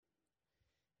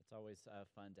It's always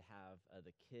fun to have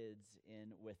the kids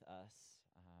in with us,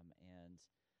 and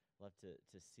love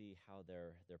to see how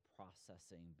they're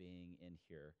processing being in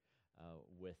here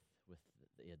with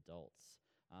the adults.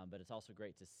 But it's also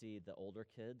great to see the older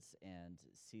kids and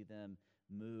see them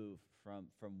move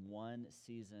from one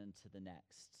season to the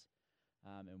next.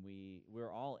 And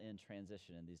we're all in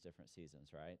transition in these different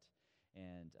seasons, right?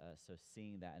 And so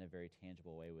seeing that in a very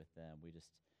tangible way with them, we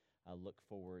just look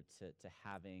forward to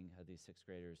having these sixth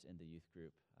graders in the youth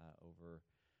group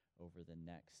over the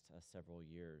next several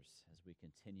years as we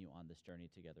continue on this journey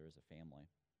together as a family.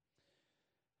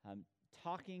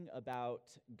 Talking about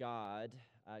God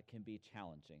can be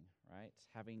challenging, right?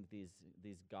 Having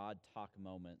these God talk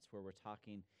moments where we're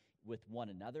talking with one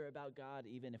another about God,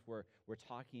 even if we're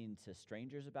talking to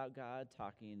strangers about God,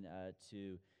 talking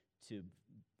to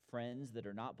friends that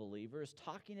are not believers,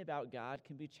 talking about God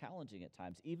can be challenging at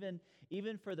times, even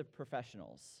for the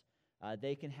professionals.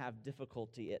 They can have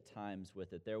difficulty at times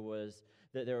with it. There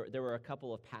were a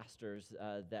couple of pastors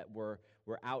that were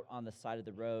out on the side of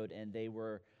the road, and they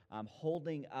were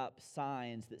holding up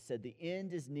signs that said, "The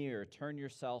end is near, turn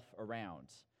yourself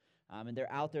around." And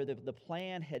they're out there. The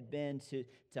plan had been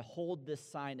to hold this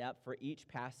sign up for each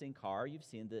passing car. You've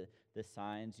seen the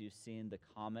signs. You've seen the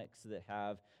comics that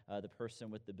have the person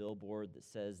with the billboard that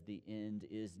says the end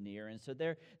is near. And so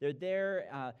they're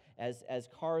there as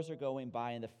cars are going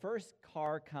by, and the first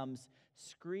car comes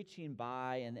screeching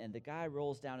by, and the guy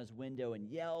rolls down his window and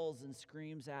yells and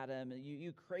screams at him,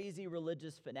 you crazy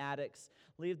religious fanatics,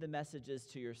 leave the messages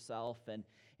to yourself.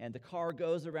 And the car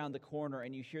goes around the corner,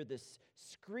 and you hear this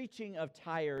screeching of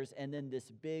tires and then this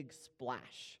big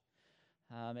splash.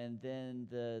 And then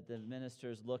the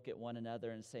ministers look at one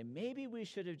another and say, maybe we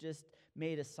should have just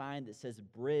made a sign that says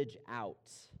bridge out.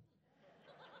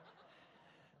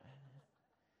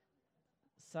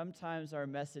 Sometimes our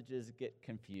messages get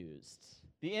confused.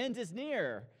 The end is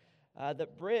near. The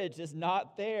bridge is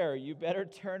not there. You better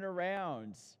turn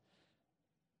around.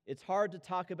 It's hard to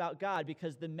talk about God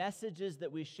because the messages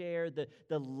that we share,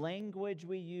 the language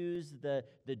we use, the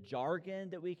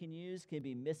jargon that we can use can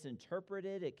be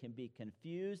misinterpreted. It can be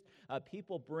confused.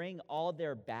 People bring all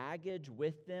their baggage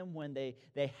with them when they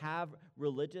have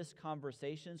religious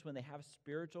conversations, when they have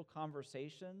spiritual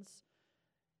conversations.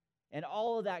 And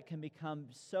all of that can become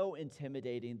so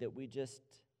intimidating that we just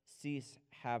cease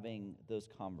having those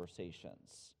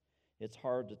conversations. It's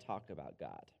hard to talk about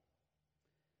God.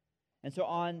 And so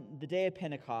on the day of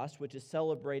Pentecost, which is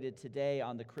celebrated today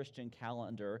on the Christian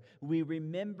calendar, we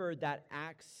remember that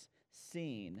Acts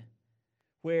scene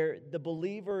where the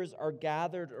believers are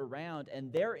gathered around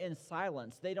and they're in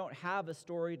silence. They don't have a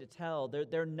story to tell.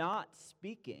 They're not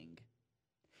speaking.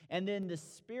 And then the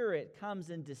Spirit comes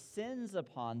and descends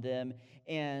upon them,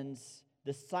 and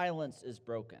the silence is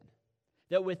broken.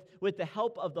 That with the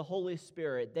help of the Holy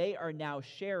Spirit, they are now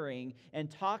sharing and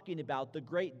talking about the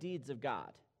great deeds of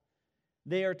God.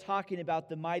 They are talking about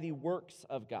the mighty works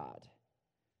of God.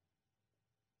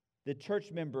 The church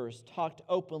members talked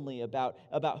openly about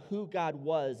who God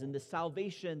was and the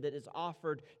salvation that is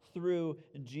offered through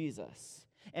Jesus.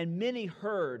 And many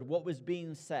heard what was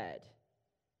being said.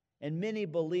 And many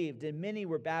believed, and many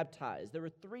were baptized. There were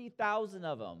 3,000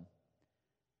 of them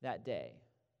that day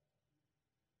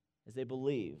as they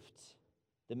believed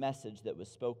the message that was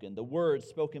spoken. The words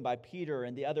spoken by Peter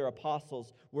and the other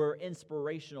apostles were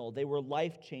inspirational. They were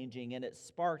life-changing, and it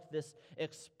sparked this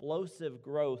explosive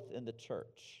growth in the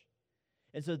church.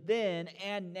 And so then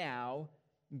and now,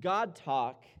 God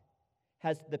Talk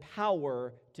has the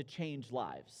power to change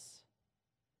lives.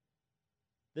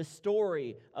 The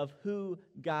story of who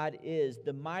God is,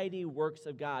 the mighty works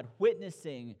of God,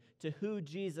 witnessing to who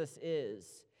Jesus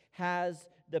is, has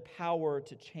the power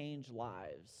to change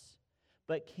lives.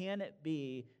 But can it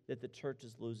be that the church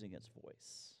is losing its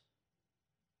voice?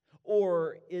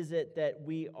 Or is it that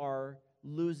we are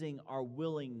losing our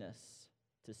willingness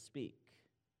to speak?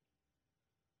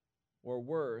 Or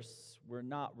worse, we're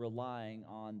not relying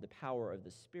on the power of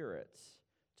the Spirit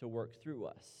to work through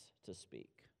us to speak.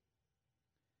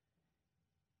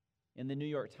 In the New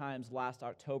York Times last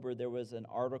October, there was an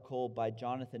article by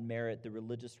Jonathan Merritt, the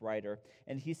religious writer,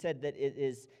 and he said that it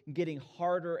is getting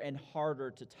harder and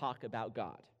harder to talk about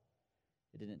God.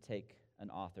 It didn't take an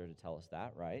author to tell us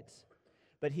that, right?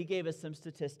 But he gave us some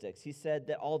statistics. He said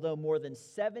that although more than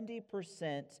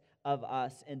 70% of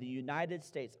us in the United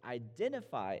States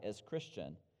identify as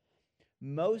Christian,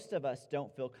 most of us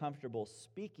don't feel comfortable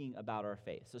speaking about our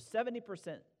faith. So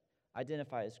 70%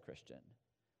 identify as Christian.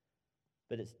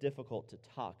 But it's difficult to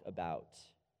talk about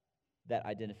that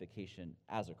identification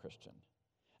as a Christian.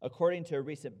 According to a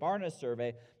recent Barna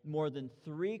survey, more than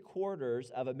 3/4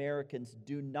 of Americans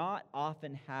do not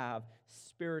often have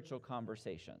spiritual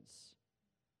conversations.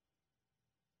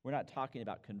 We're not talking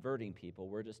about converting people.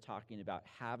 We're just talking about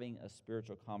having a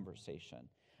spiritual conversation.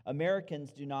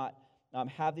 Americans do not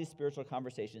have these spiritual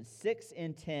conversations. 6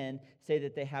 in 10 say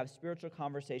that they have spiritual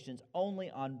conversations only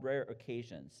on rare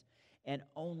occasions. And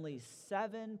only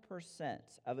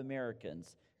 7% of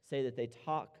Americans say that they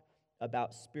talk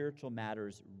about spiritual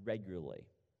matters regularly.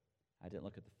 I didn't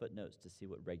look at the footnotes to see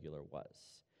what regular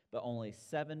was. But only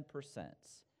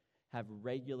 7% have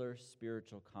regular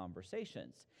spiritual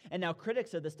conversations. And now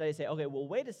critics of the study say, okay, well,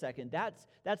 wait a second, that's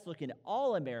looking at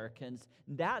all Americans.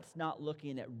 That's not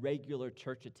looking at regular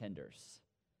church attenders.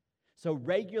 So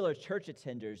regular church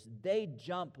attenders, they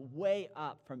jump way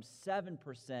up from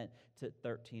 7% to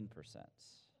 13%.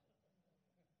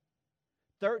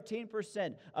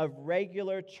 13% of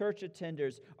regular church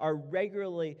attenders are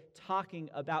regularly talking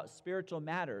about spiritual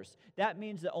matters. That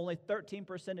means that only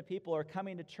 13% of people are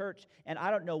coming to church, and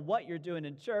I don't know what you're doing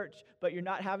in church, but you're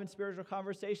not having spiritual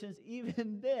conversations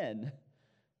even then.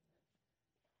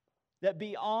 That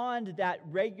beyond that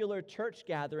regular church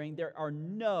gathering, there are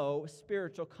no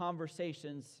spiritual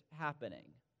conversations happening.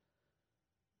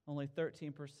 Only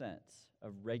 13%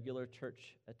 of regular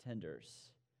church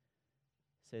attenders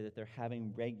say that they're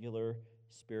having regular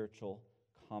spiritual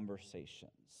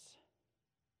conversations.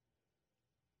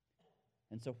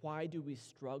 And so why do we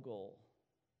struggle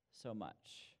so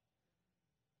much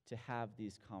to have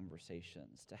these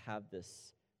conversations, to have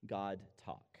this God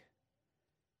talk?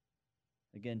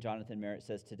 Again, Jonathan Merritt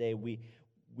says, today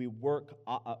work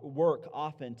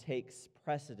often takes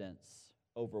precedence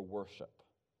over worship.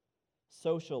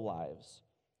 Social lives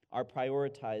are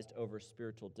prioritized over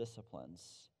spiritual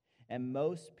disciplines. And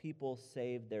most people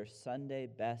save their Sunday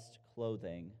best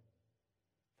clothing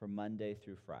for Monday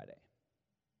through Friday.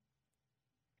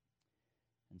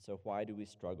 And so why do we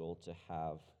struggle to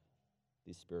have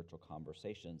these spiritual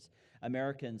conversations?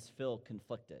 Americans feel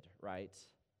conflicted, right?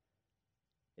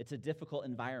 It's a difficult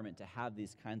environment to have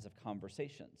these kinds of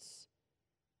conversations.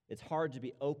 It's hard to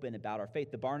be open about our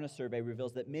faith. The Barna survey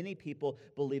reveals that many people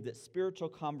believe that spiritual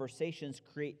conversations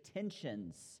create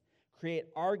tensions, create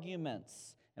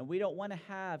arguments, and we don't want to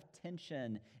have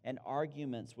tension and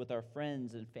arguments with our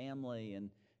friends and family and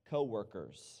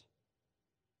coworkers.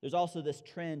 There's also this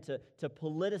trend to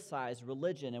politicize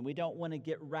religion, and we don't want to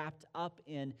get wrapped up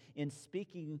in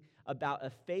speaking about a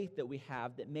faith that we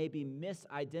have that may be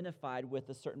misidentified with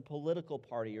a certain political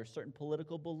party or certain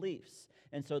political beliefs.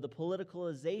 And so the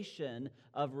politicalization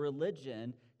of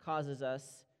religion causes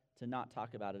us to not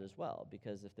talk about it as well,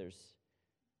 because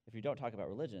if you don't talk about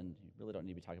religion, you really don't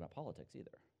need to be talking about politics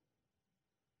either.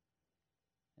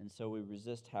 And so we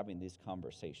resist having these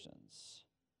conversations.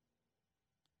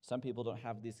 Some people don't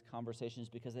have these conversations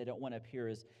because they don't want to appear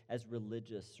as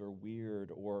religious or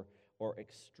weird or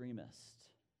extremist.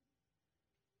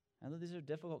 And these are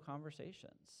difficult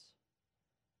conversations.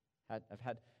 I've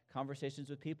had conversations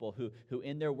with people who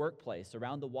in their workplace,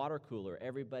 around the water cooler,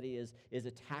 everybody is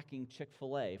attacking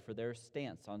Chick-fil-A for their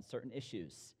stance on certain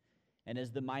issues. And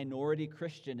as the minority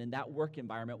Christian in that work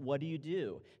environment, what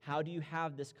do? How do you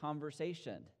have this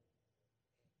conversation?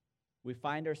 We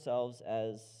find ourselves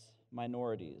as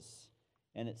minorities,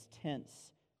 and it's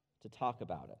tense to talk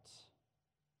about it.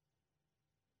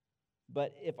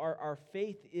 But if our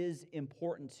faith is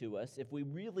important to us, if we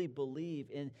really believe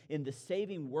in the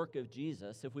saving work of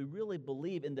Jesus, if we really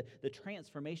believe in the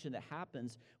transformation that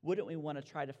happens, wouldn't we want to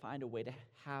try to find a way to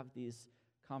have these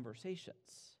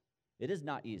conversations? It is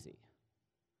not easy.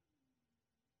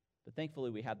 But thankfully,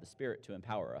 we have the Spirit to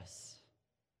empower us,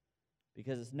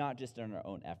 because it's not just in our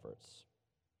own efforts.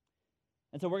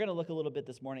 And so we're going to look a little bit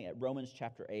this morning at Romans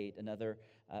chapter 8, another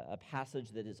a passage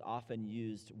that is often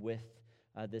used with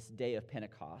this day of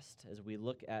Pentecost, as we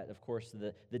look at, of course,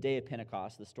 the day of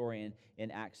Pentecost, the story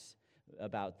in Acts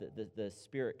about the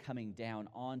Spirit coming down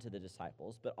onto the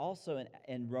disciples, but also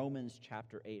in Romans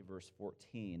chapter 8, verse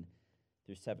 14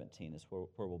 through 17 is where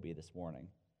we'll be this morning.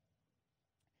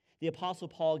 The Apostle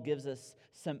Paul gives us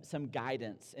some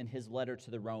guidance in his letter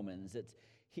to the Romans.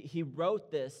 He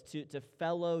wrote this to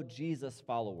fellow Jesus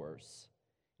followers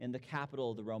in the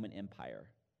capital of the Roman Empire.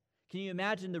 Can you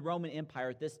imagine the Roman Empire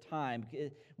at this time?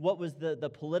 What was the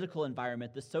political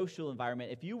environment, the social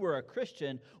environment? If you were a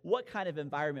Christian, what kind of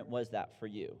environment was that for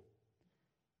you?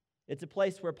 It's a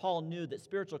place where Paul knew that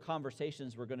spiritual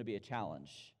conversations were going to be a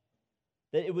challenge,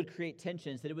 that it would create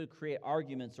tensions, that it would create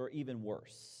arguments, or even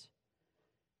worse.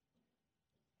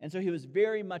 And so he was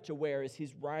very much aware as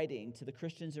he's writing to the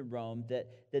Christians in Rome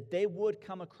that they would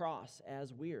come across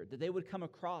as weird, that they would come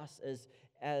across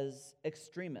as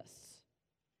extremists.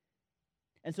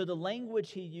 And so the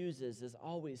language he uses is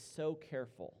always so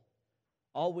careful,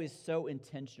 always so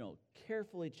intentional,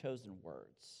 carefully chosen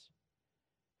words.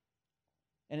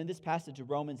 And in this passage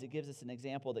of Romans, it gives us an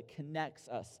example that connects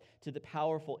us to the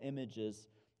powerful images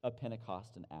of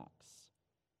Pentecost and Acts.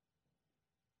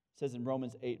 It says in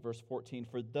Romans 8, verse 14,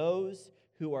 "For those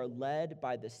who are led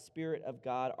by the Spirit of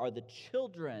God are the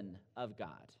children of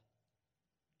God."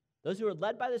 Those who are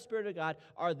led by the Spirit of God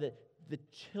are the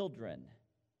children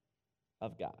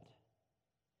of God.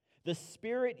 The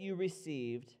Spirit you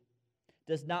received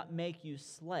does not make you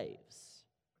slaves,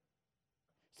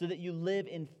 so that you live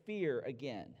in fear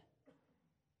again.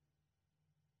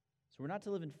 So we're not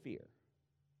to live in fear.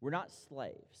 We're not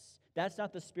slaves. That's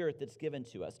not the Spirit that's given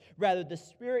to us. Rather, the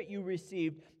Spirit you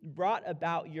received brought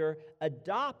about your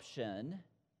adoption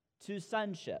to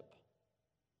sonship.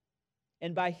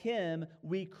 And by him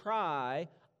we cry,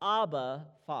 Abba,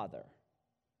 Father.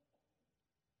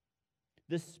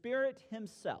 The Spirit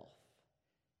himself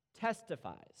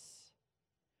testifies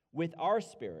with our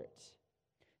spirit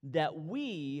that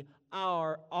we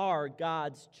are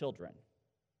God's children.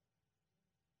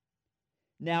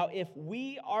 Now, if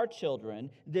we are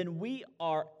children, then we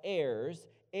are heirs,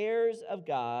 heirs of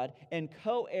God, and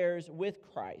co-heirs with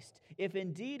Christ, if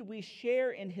indeed we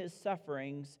share in his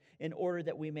sufferings, in order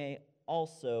that we may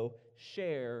also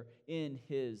share in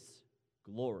his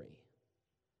glory.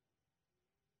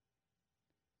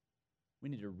 We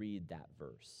need to read that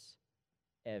verse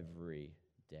every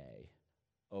day,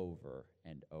 over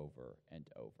and over and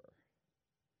over,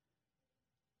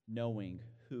 knowing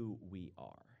who we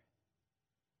are,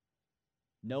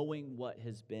 knowing what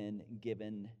has been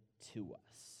given to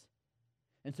us.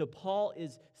 And so Paul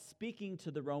is speaking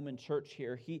to the Roman church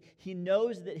here. He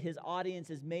knows that his audience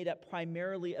is made up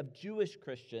primarily of Jewish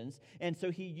Christians, and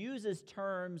so he uses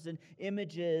terms and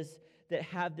images that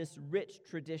have this rich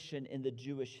tradition in the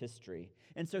Jewish history.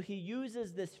 And so he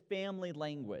uses this family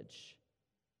language,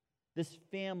 this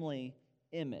family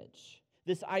image,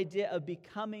 this idea of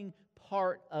becoming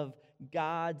part of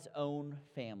God's own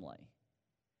family.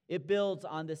 It builds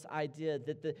on this idea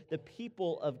that the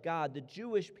people of God, the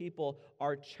Jewish people,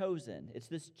 are chosen. It's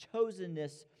this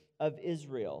chosenness of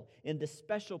Israel in this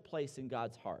special place in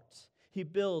God's heart. He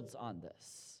builds on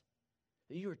this.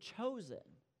 That you are chosen.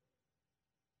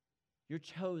 You're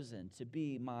chosen to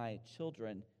be my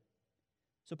children.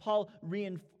 So Paul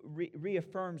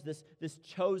reaffirms this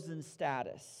chosen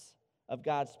status of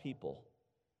God's people.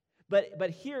 But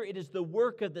here it is the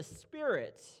work of the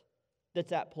Spirit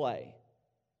that's at play,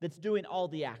 that's doing all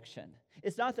the action.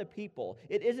 It's not the people.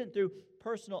 It isn't through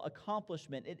personal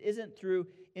accomplishment. It isn't through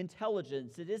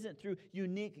intelligence. It isn't through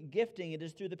unique gifting. It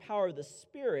is through the power of the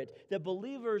Spirit that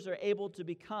believers are able to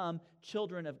become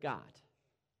children of God.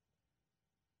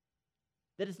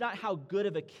 That it's not how good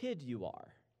of a kid you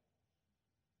are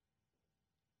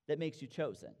that makes you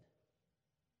chosen.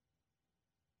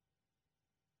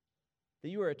 That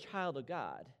you are a child of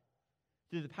God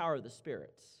through the power of the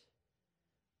Spirit.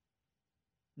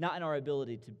 Not in our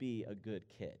ability to be a good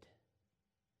kid,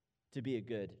 to be a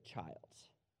good child.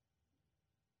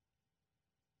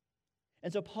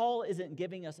 And so Paul isn't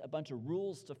giving us a bunch of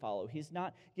rules to follow. He's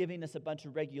not giving us a bunch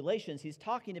of regulations. He's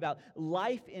talking about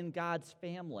life in God's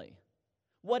family,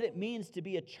 what it means to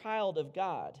be a child of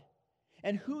God.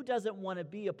 And who doesn't want to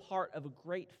be a part of a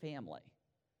great family?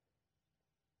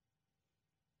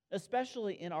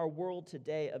 Especially in our world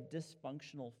today of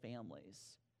dysfunctional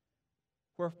families,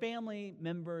 where family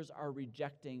members are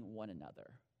rejecting one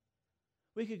another.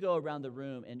 We could go around the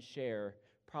room and share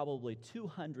probably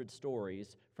 200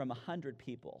 stories from 100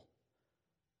 people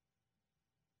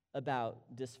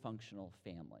about dysfunctional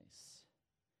families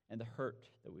and the hurt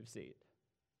that we've seen.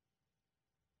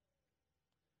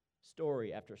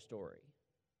 Story after story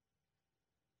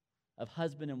of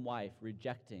husband and wife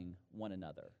rejecting one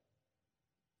another,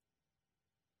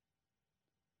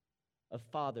 of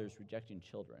fathers rejecting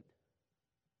children,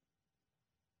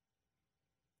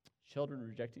 children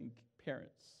rejecting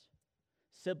parents,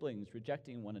 siblings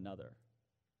rejecting one another.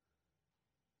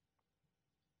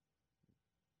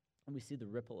 And we see the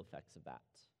ripple effects of that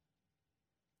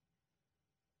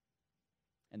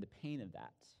and the pain of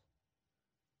that,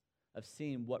 of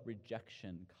seeing what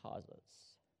rejection causes.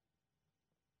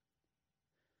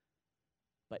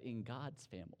 But in God's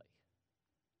family,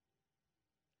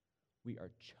 we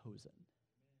are chosen.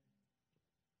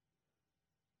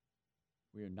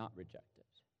 We are not rejected.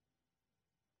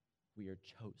 We are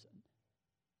chosen.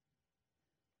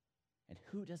 And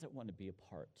who doesn't want to be a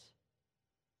part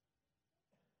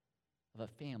of a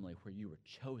family where you were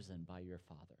chosen by your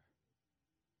Father?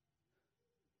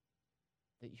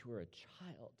 That you are a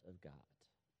child of God,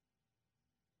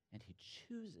 and He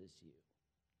chooses you.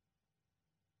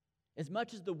 As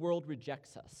much as the world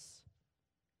rejects us,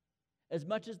 as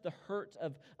much as the hurt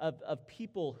of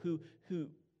people who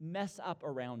mess up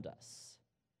around us,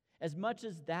 as much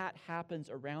as that happens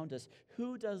around us,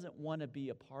 who doesn't want to be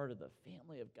a part of the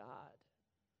family of God?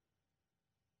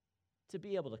 To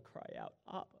be able to cry out,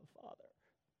 Abba, Father.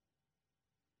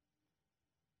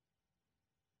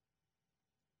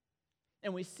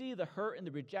 And we see the hurt and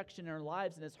the rejection in our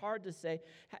lives, and it's hard to say,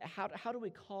 how do we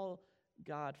call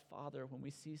God Father when we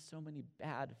see so many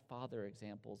bad father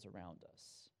examples around us?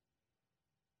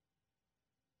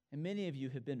 And many of you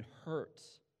have been hurt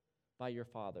by your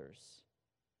fathers.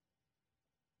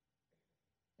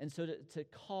 And so to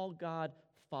call God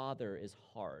Father is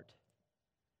hard.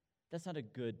 That's not a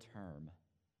good term.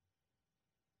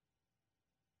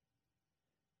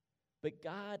 But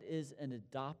God is an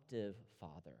adoptive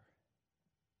Father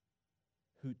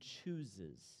who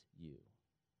chooses you,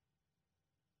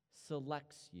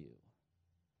 selects you,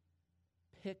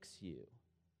 picks you,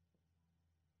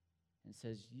 and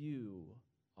says, you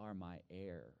are my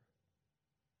heir.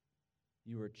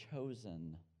 You are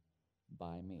chosen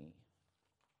by me.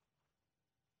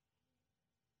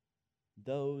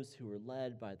 Those who are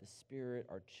led by the Spirit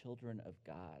are children of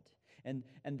God. And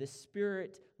the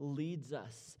Spirit leads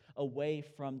us away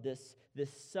from this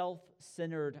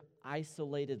self-centered,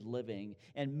 isolated living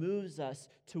and moves us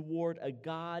toward a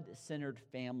God-centered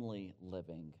family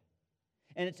living.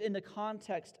 And it's in the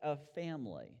context of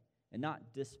family, and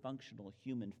not dysfunctional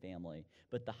human family,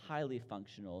 but the highly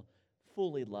functional,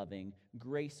 fully loving,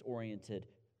 grace-oriented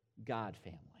God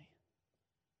family.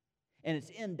 And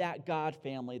it's in that God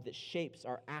family that shapes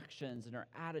our actions and our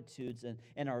attitudes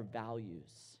and our values.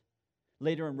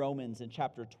 Later in Romans, in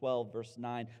chapter 12, verse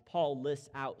 9, Paul lists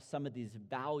out some of these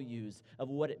values of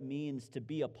what it means to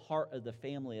be a part of the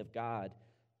family of God.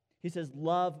 He says,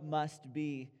 love must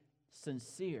be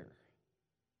sincere.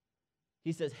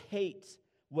 He says, hate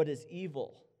what is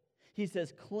evil. He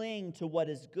says, cling to what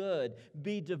is good.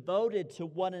 Be devoted to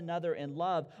one another in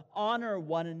love. Honor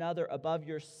one another above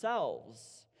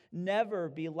yourselves. Never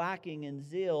be lacking in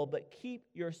zeal, but keep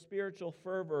your spiritual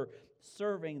fervor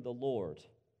serving the Lord.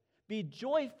 Be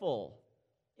joyful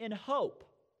in hope,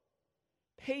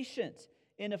 patient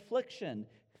in affliction,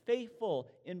 faithful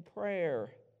in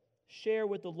prayer. Share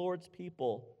with the Lord's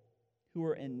people who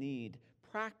are in need.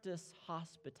 Practice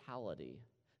hospitality.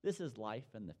 This is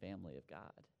life in the family of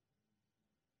God.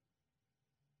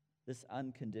 This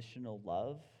unconditional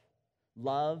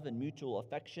love and mutual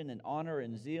affection and honor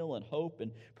and zeal and hope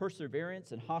and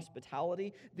perseverance and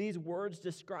hospitality. These words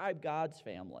describe God's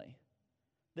family.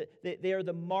 They are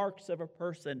the marks of a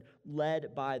person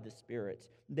led by the Spirit.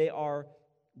 They are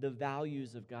the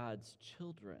values of God's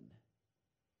children,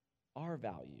 our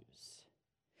values.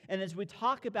 And as we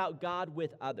talk about God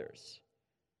with others,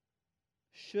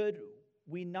 should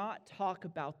we not talk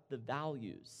about the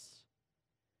values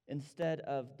instead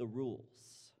of the rules?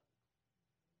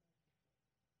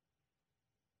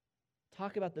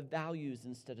 Talk about the values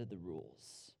instead of the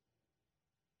rules.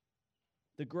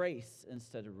 The grace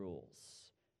instead of rules.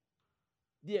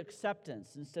 The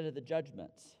acceptance instead of the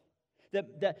judgments.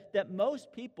 That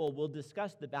most people will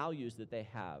discuss the values that they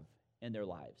have in their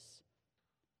lives.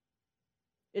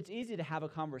 It's easy to have a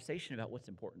conversation about what's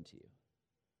important to you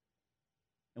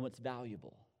and what's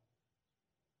valuable.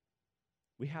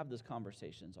 We have those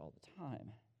conversations all the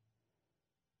time.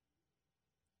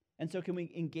 And so can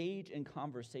we engage in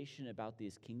conversation about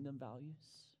these kingdom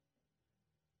values?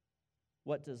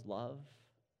 What does love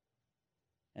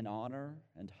and honor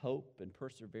and hope and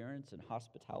perseverance and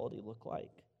hospitality look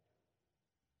like?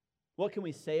 What can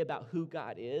we say about who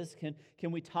God is?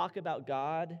 Can we talk about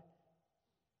God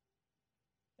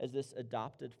as this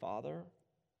adopted Father?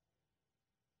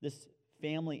 This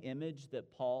family image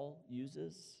that Paul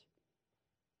uses?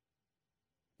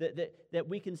 That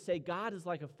we can say God is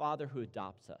like a father who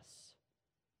adopts us.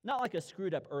 Not like a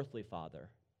screwed up earthly father.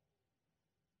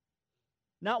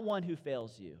 Not one who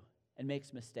fails you and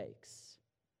makes mistakes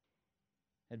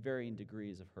at varying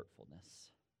degrees of hurtfulness.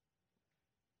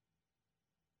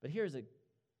 But here's a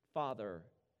father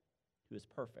who is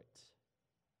perfect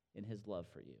in his love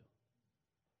for you.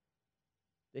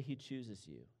 That he chooses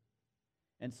you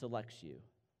and selects you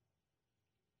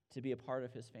to be a part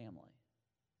of his family.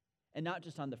 And not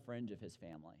just on the fringe of his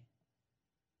family.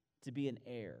 To be an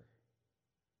heir,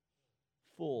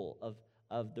 full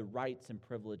of the rights and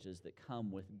privileges that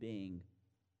come with being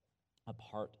a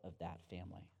part of that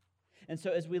family. And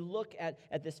so as we look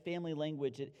at this family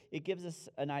language, it gives us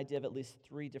an idea of at least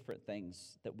three different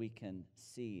things that we can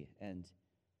see and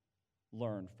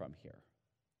learn from here.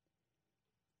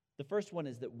 The first one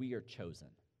is that we are chosen.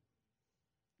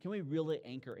 Can we really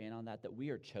anchor in on that we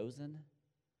are chosen?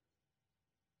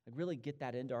 Like really get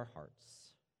that into our hearts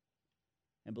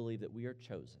and believe that we are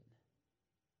chosen.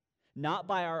 Not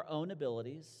by our own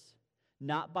abilities,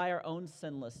 not by our own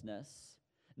sinlessness,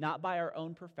 not by our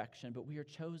own perfection, but we are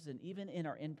chosen even in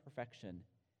our imperfection,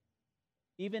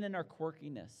 even in our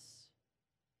quirkiness.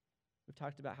 We've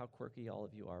talked about how quirky all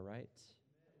of you are, right?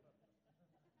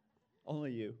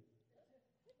 Only you.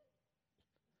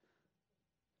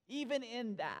 Even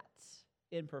in that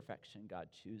imperfection, God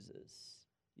chooses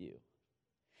you.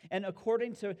 And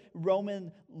according to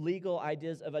Roman legal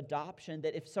ideas of adoption,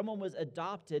 that if someone was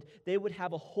adopted, they would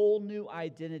have a whole new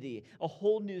identity, a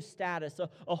whole new status,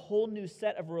 a whole new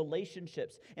set of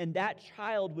relationships. And that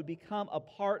child would become a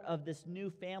part of this new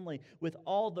family with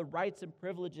all the rights and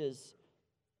privileges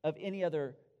of any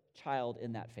other child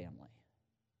in that family.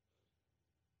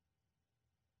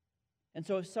 And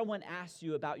so if someone asks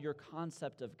you about your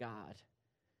concept of God,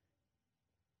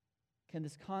 can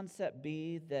this concept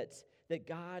be that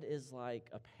God is like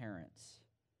a parent,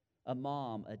 a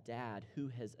mom, a dad who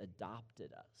has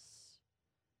adopted us,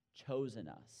 chosen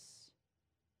us,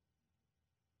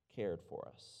 cared for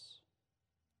us?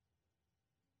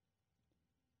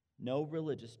 No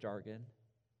religious jargon,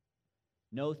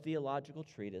 no theological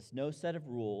treatise, no set of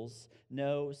rules,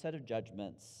 no set of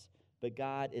judgments, but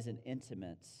God is an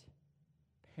intimate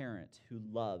parent who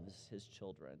loves his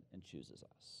children and chooses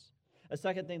us. A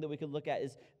second thing that we can look at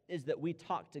is that we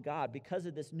talk to God. Because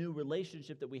of this new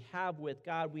relationship that we have with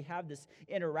God, we have this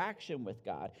interaction with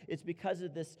God. It's because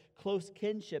of this close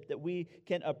kinship that we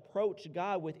can approach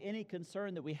God with any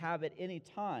concern that we have at any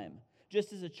time.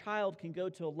 Just as a child can go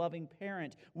to a loving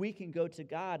parent, we can go to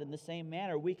God in the same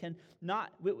manner. We can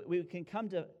come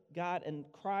to God and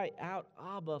cry out,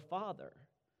 Abba, Father.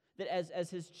 That as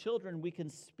his children, we can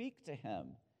speak to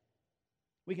him.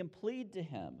 We can plead to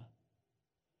him.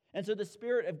 And so the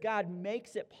Spirit of God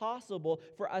makes it possible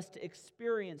for us to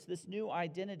experience this new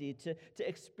identity, to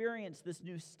experience this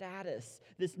new status,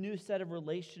 this new set of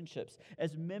relationships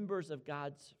as members of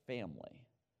God's family.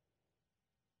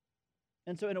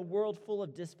 And so in a world full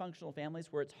of dysfunctional families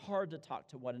where it's hard to talk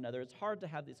to one another, it's hard to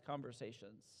have these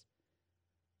conversations,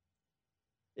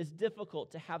 it's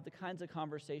difficult to have the kinds of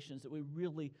conversations that we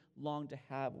really long to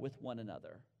have with one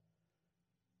another.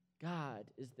 God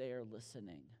is there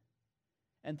listening.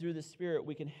 And through the Spirit,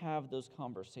 we can have those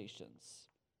conversations.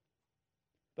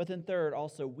 But then third,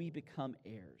 also, we become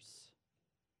heirs.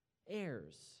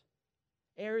 Heirs.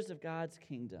 Heirs of God's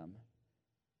kingdom.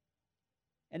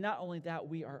 And not only that,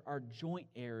 we are joint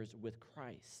heirs with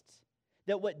Christ.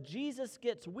 That what Jesus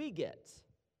gets, we get.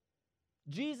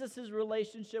 Jesus'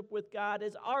 relationship with God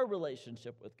is our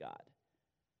relationship with God.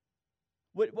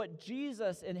 What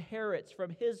Jesus inherits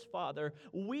from his Father,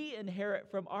 we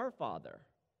inherit from our Father.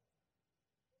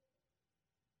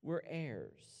 We're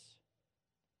heirs,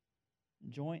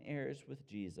 joint heirs with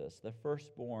Jesus, the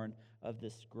firstborn of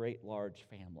this great large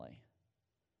family.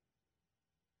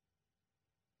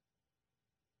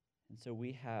 And so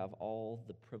we have all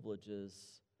the privileges,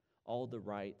 all the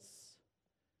rights,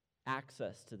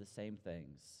 access to the same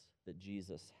things that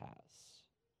Jesus has.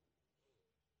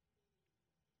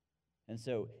 And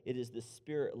so it is the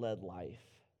Spirit-led life.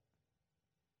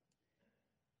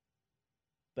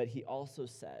 But he also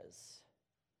says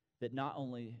that not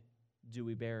only do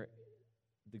we bear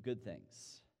the good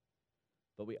things,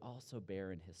 but we also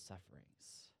bear in his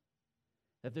sufferings.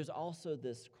 That there's also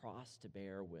this cross to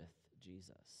bear with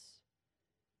Jesus.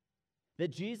 That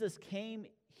Jesus came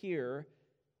here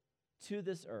to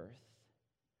this earth,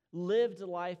 lived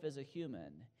life as a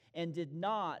human, and did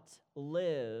not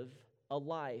live a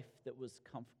life that was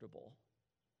comfortable.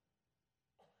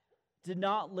 Did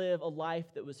not live a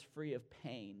life that was free of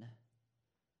pain.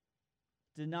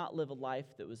 Did not live a life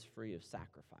that was free of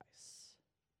sacrifice.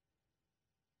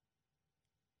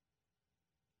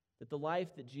 That the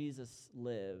life that Jesus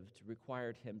lived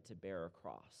required him to bear a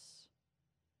cross.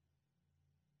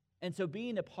 And so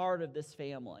being a part of this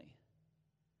family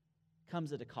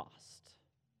comes at a cost.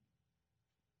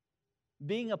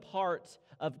 Being a part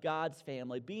of God's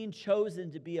family, being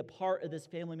chosen to be a part of this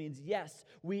family means, yes,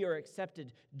 we are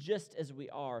accepted just as we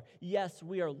are. Yes,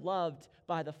 we are loved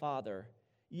by the Father.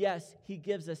 Yes, he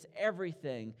gives us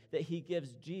everything that he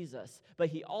gives Jesus, but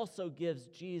he also gives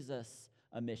Jesus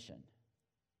a mission,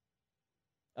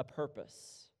 a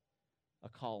purpose, a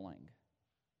calling.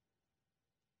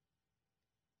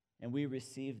 and we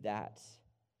receive that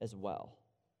as well.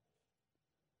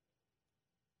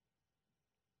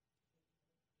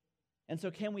 And so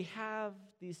can we have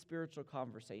these spiritual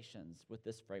conversations with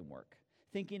this framework?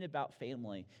 Thinking about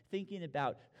family, thinking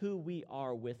about who we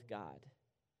are with God,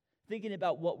 thinking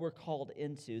about what we're called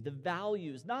into, the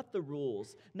values, not the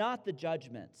rules, not the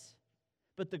judgments,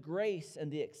 but the grace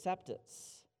and the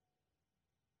acceptance.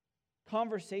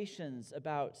 Conversations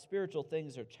about spiritual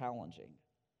things are challenging.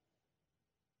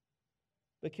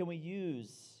 But can we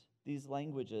use these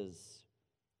languages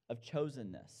of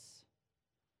chosenness?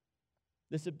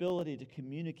 This ability to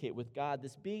communicate with God,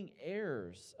 this being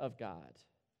heirs of God.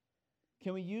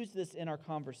 Can we use this in our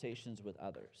conversations with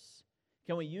others?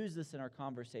 Can we use this in our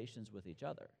conversations with each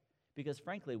other? Because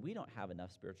frankly, we don't have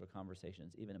enough spiritual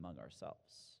conversations even among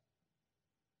ourselves.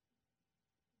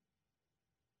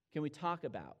 Can we talk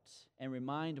about and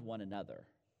remind one another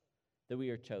that we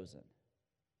are chosen,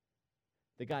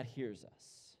 that God hears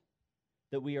us,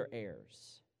 that we are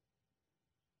heirs,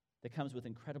 that comes with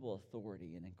incredible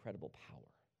authority and incredible power?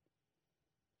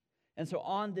 And so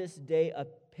on this day of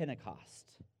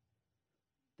Pentecost,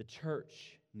 the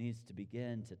church needs to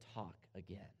begin to talk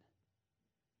again.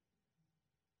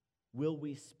 Will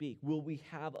we speak? Will we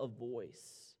have a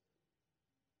voice?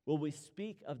 Will we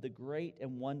speak of the great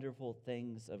and wonderful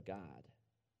things of God?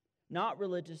 Not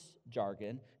religious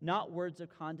jargon, not words of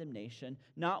condemnation,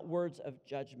 not words of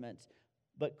judgment,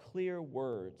 but clear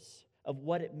words of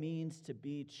what it means to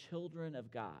be children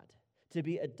of God, to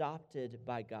be adopted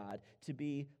by God, to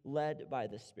be led by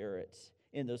the Spirit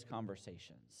in those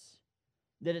conversations.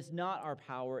 That it's not our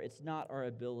power, it's not our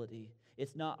ability,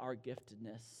 it's not our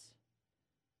giftedness,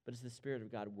 but it's the Spirit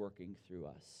of God working through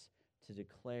us to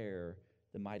declare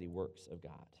the mighty works of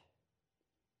God.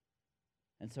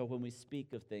 And so when we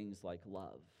speak of things like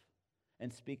love,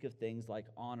 and speak of things like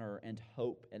honor and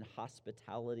hope and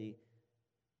hospitality,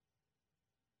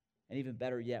 and even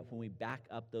better yet, when we back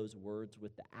up those words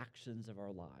with the actions of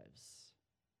our lives,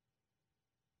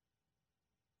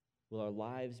 will our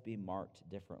lives be marked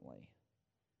differently?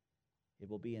 It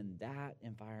will be in that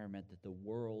environment that the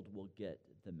world will get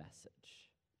the message,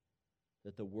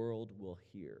 that the world will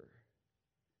hear,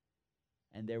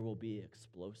 and there will be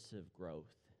explosive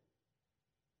growth.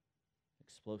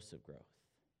 Explosive growth.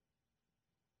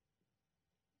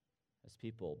 As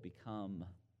people become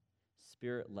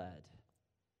Spirit-led,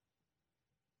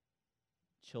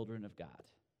 children of God,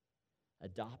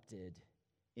 adopted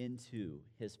into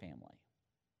His family.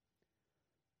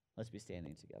 Let's be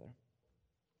standing together.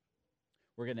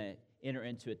 We're going to enter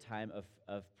into a time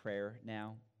of prayer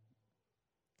now,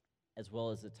 as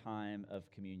well as a time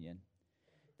of communion,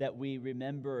 that we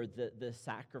remember the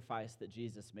sacrifice that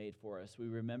Jesus made for us. We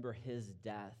remember His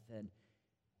death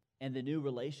and the new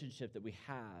relationship that we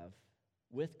have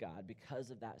with God because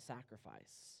of that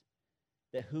sacrifice.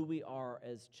 That who we are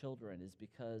as children is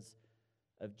because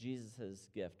of Jesus'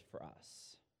 gift for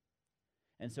us.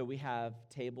 And so we have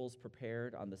tables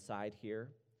prepared on the side here.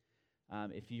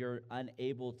 If you're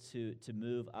unable to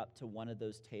move up to one of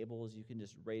those tables, you can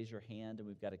just raise your hand, and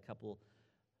we've got a couple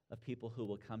of people who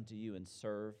will come to you and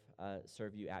serve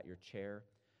you at your chair.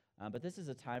 But this is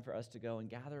a time for us to go and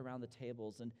gather around the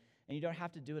tables, and you don't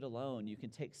have to do it alone. You can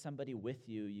take somebody with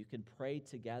you. You can pray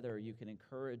together. You can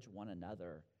encourage one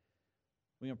another.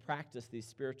 We can practice these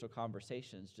spiritual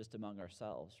conversations just among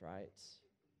ourselves, right?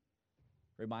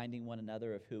 Reminding one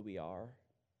another of who we are,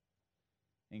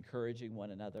 encouraging one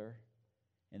another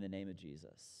in the name of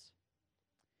Jesus.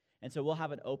 And so we'll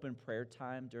have an open prayer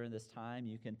time during this time.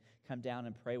 You can come down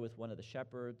and pray with one of the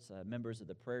shepherds. Members of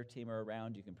the prayer team are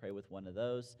around. You can pray with one of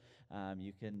those.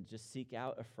 You can just seek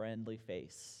out a friendly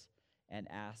face and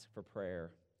ask for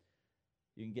prayer.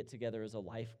 You can get together as a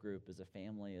life group, as a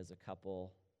family, as a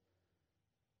couple.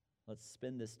 Let's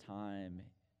spend this time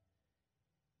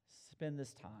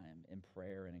in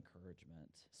prayer and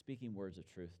encouragement, speaking words of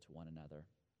truth to one another.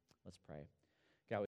 Let's pray.